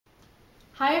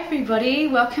Hi everybody,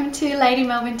 welcome to Lady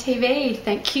Melbourne TV.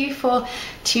 Thank you for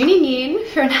tuning in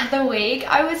for another week.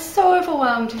 I was so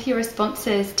overwhelmed with your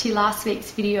responses to last week's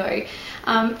video.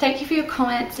 Thank you for your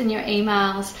comments and your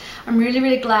emails. I'm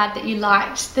really glad that you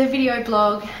liked the video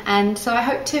blog, and so I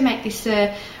hope to make this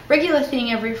a regular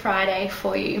thing every Friday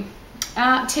for you.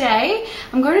 Today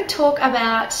I'm going to talk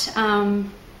about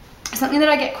something that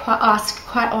I get asked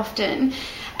quite often,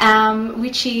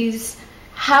 which is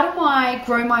how do I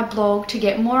grow my blog to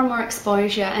get more and more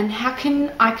exposure, and how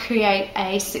can I create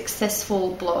a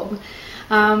successful blog?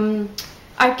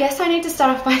 I guess I need to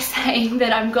start off by saying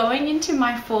that I'm going into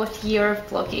my 4th year of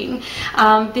blogging.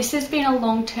 This has been a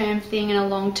long-term thing and a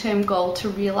long-term goal to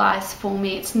realize for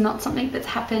me. It's not something that's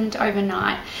happened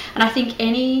overnight, and I think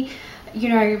any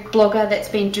blogger that's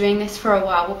been doing this for a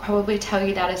while will probably tell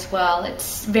you that as well.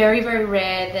 It's very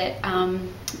rare that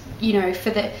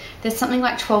there's something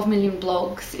like 12 million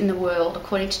blogs in the world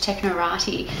according to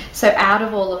Technorati. So out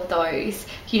of all of those,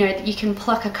 you can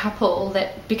pluck a couple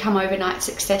that become overnight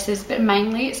successes, but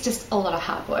mainly it's just a lot of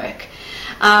hard work.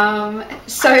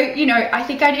 I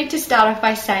think I need to start off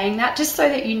by saying that, just so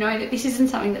that you know that this isn't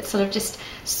something that sort of just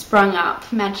sprung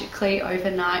up magically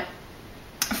overnight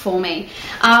for me.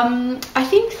 I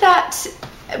think that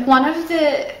one of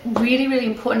the really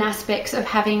important aspects of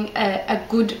having a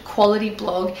good quality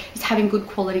blog is having good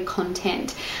quality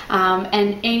content,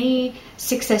 and any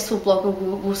successful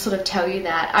blogger will sort of tell you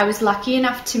that. I was lucky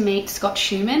enough to meet Scott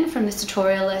Schumann from The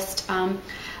Tutorialist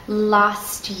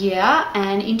last year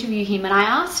and interview him, and I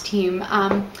asked him,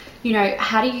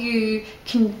 how do you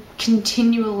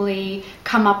continually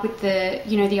come up with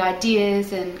the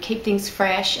ideas and keep things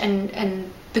fresh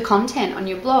and the content on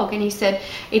your blog? And he said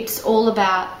it's all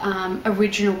about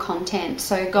original content,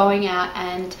 so going out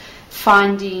and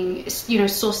finding,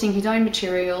 sourcing his own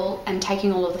material and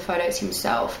taking all of the photos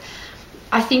himself.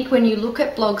 I think when you look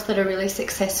at blogs that are really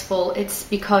successful, it's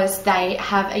because they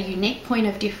have a unique point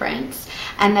of difference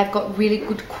and they've got really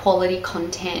good quality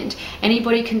content.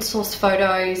 Anybody can source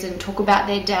photos and talk about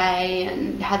their day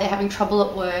and how they're having trouble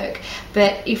at work,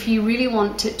 but if you really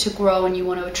want it to grow and you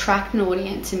want to attract an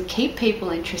audience and keep people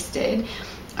interested,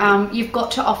 you've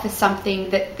got to offer something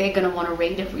that they're going to want to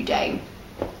read every day.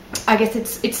 I guess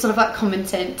it's sort of like common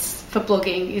sense for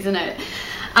blogging, isn't it?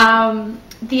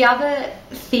 The other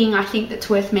thing I think that's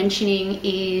worth mentioning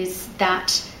is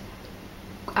that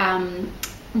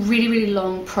really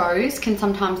long prose can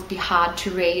sometimes be hard to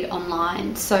read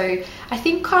online. So I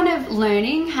think kind of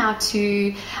learning how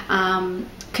to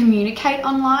communicate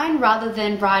online rather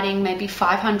than writing maybe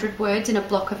 500 words in a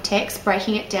block of text,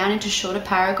 breaking it down into shorter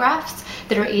paragraphs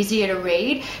that are easier to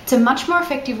read. It's a much more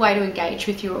effective way to engage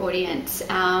with your audience.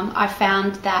 I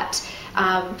found that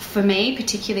for me,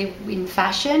 particularly in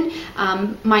fashion,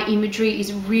 my imagery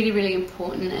is really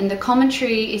important, and the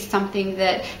commentary is something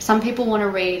that some people want to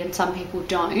read and some people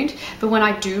don't. But when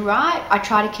I do write, I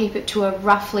try to keep it to a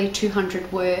roughly 200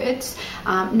 words,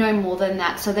 no more than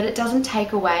that, so that it doesn't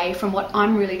take away from what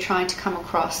I'm really trying to come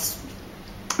across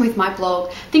with my blog.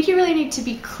 I think you really need to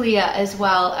be clear as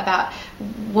well about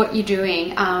what you're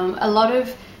doing. A lot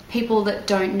of people that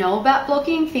don't know about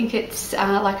blogging think it's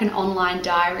like an online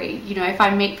diary. If I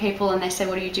meet people and they say,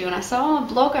 what do you do? And I say, oh, I'm a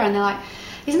blogger. And they're like,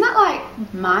 isn't that like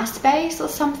MySpace or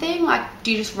something? Like,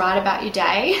 do you just write about your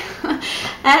day?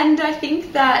 And I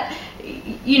think that,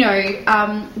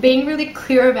 being really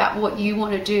clear about what you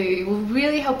want to do will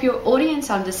really help your audience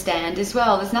understand as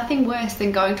well. There's nothing worse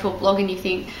than going to a blog and you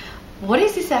think, what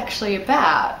is this actually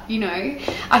about?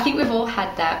 I think we've all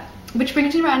had that. Which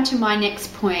brings me around to my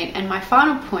next point and my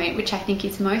final point, which I think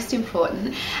is most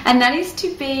important, and that is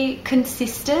to be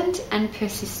consistent and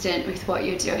persistent with what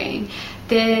you're doing.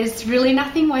 There's really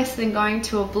nothing worse than going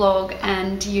to a blog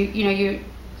and you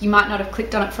might not have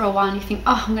clicked on it for a while and you think,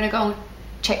 oh, I'm going to go and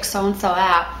check so-and-so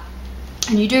out.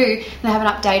 And you do, and they haven't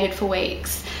updated for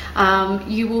weeks.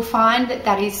 You will find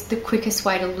that is the quickest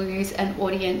way to lose an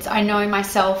audience. I know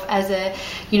myself as an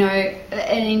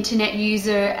internet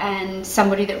user and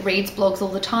somebody that reads blogs all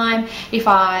the time. If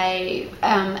I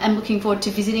am looking forward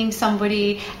to visiting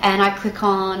somebody and I click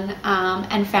on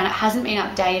and found it hasn't been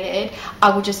updated,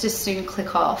 I will just as soon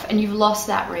click off, and you've lost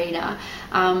that reader.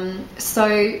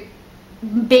 So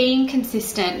being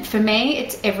consistent, for me,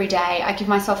 it's every day. I give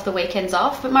myself the weekends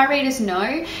off, but my readers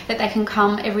know that they can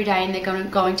come every day and they're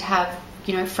going to have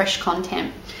fresh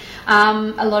content.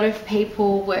 A lot of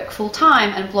people work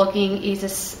full-time and blogging is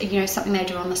something they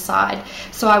do on the side.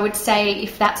 So I would say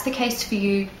if that's the case for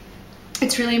you,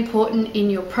 it's really important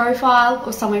in your profile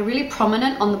or somewhere really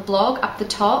prominent on the blog up the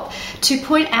top to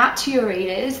point out to your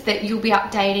readers that you'll be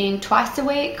updating twice a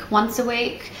week, once a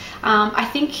week. I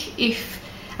think if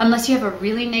unless you have a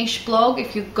really niche blog,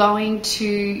 if you're going to,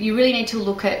 you really need to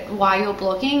look at why you're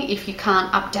blogging if you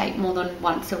can't update more than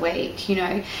once a week, you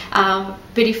know.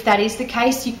 But if that is the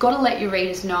case, you've got to let your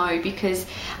readers know, because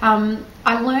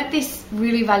I learnt this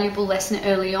really valuable lesson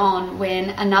early on when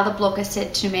another blogger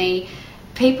said to me,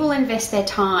 people invest their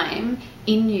time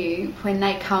in you when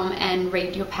they come and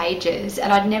read your pages.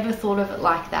 And I'd never thought of it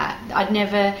like that. I'd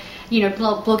never, you know,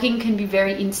 blogging can be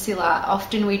very insular.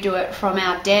 Often we do it from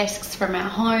our desks, from our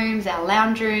homes, our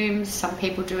lounge rooms. Some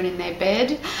people do it in their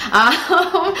bed.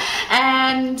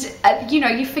 You know,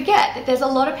 you forget that there's a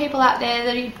lot of people out there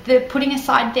that they're putting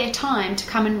aside their time to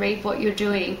come and read what you're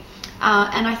doing.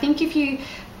 And I think if you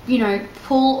know,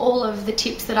 pull all of the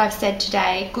tips that I've said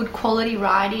today, good quality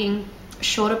writing,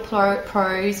 shorter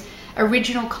prose,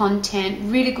 original content,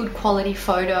 really good quality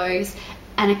photos,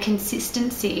 and a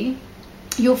consistency,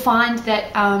 you'll find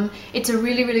that it's a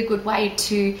really, really good way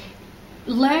to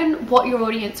learn what your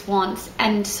audience wants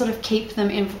and sort of keep them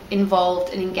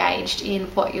involved and engaged in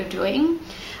what you're doing.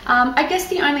 I guess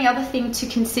the only other thing to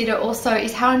consider also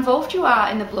is how involved you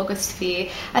are in the blogosphere.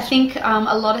 I think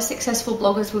a lot of successful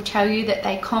bloggers will tell you that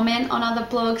they comment on other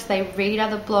blogs, they read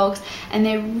other blogs, and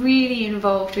they're really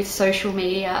involved with social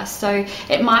media. So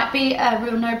it might be a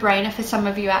real no-brainer for some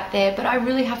of you out there, but I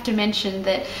really have to mention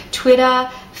that Twitter,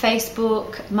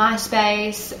 Facebook,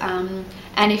 MySpace,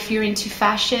 and if you're into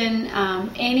fashion,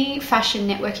 any fashion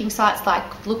networking sites like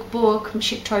Lookbook,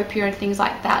 Shiptopia and things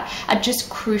like that are just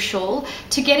crucial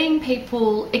to getting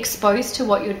people exposed to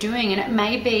what you're doing. And it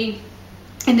may be,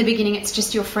 in the beginning, it's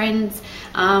just your friends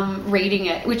reading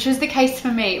it, which was the case for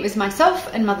me. It was myself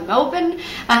and Mother Melbourne,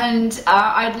 and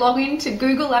I'd log into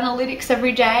Google Analytics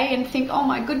every day and think, oh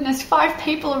my goodness, 5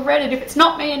 people have read it. If it's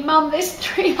not me and Mum, there's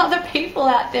 3 other people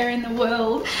out there in the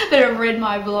world that have read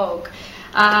my blog.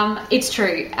 It's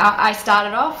true. I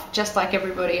started off just like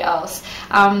everybody else,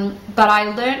 but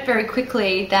I learnt very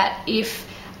quickly that if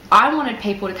I wanted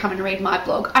people to come and read my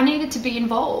blog, I needed to be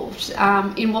involved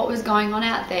in what was going on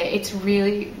out there. It's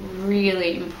really,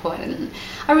 really important.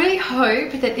 I really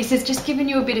hope that this has just given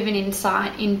you a bit of an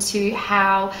insight into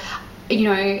how, you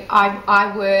know,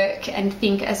 I work and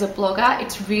think as a blogger.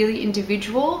 It's really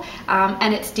individual,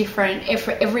 and it's different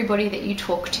for everybody that you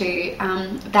talk to.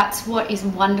 That's what is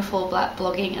wonderful about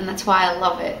blogging, and that's why I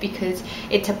love it, because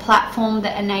it's a platform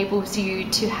that enables you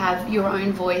to have your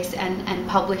own voice and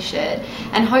publish it,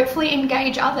 and hopefully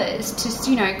engage others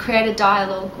to, you know, create a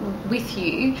dialogue with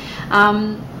you.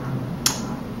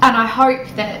 And I hope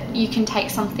that you can take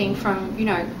something from, you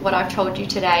know, what I've told you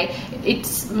today.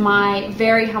 It's my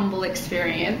very humble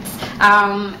experience,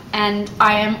 and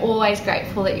I am always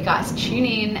grateful that you guys tune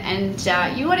in and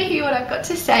you want to hear what I've got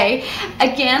to say.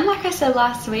 Again, like I said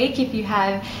last week, if you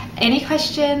have any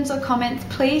questions or comments,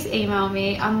 please email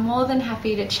me. I'm more than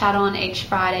happy to chat on each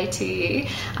Friday to you.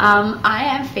 I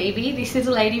am Phoebe. This is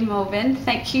Lady Melbourne.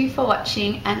 Thank you for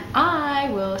watching, and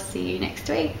I will see you next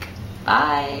week.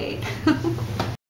 Bye.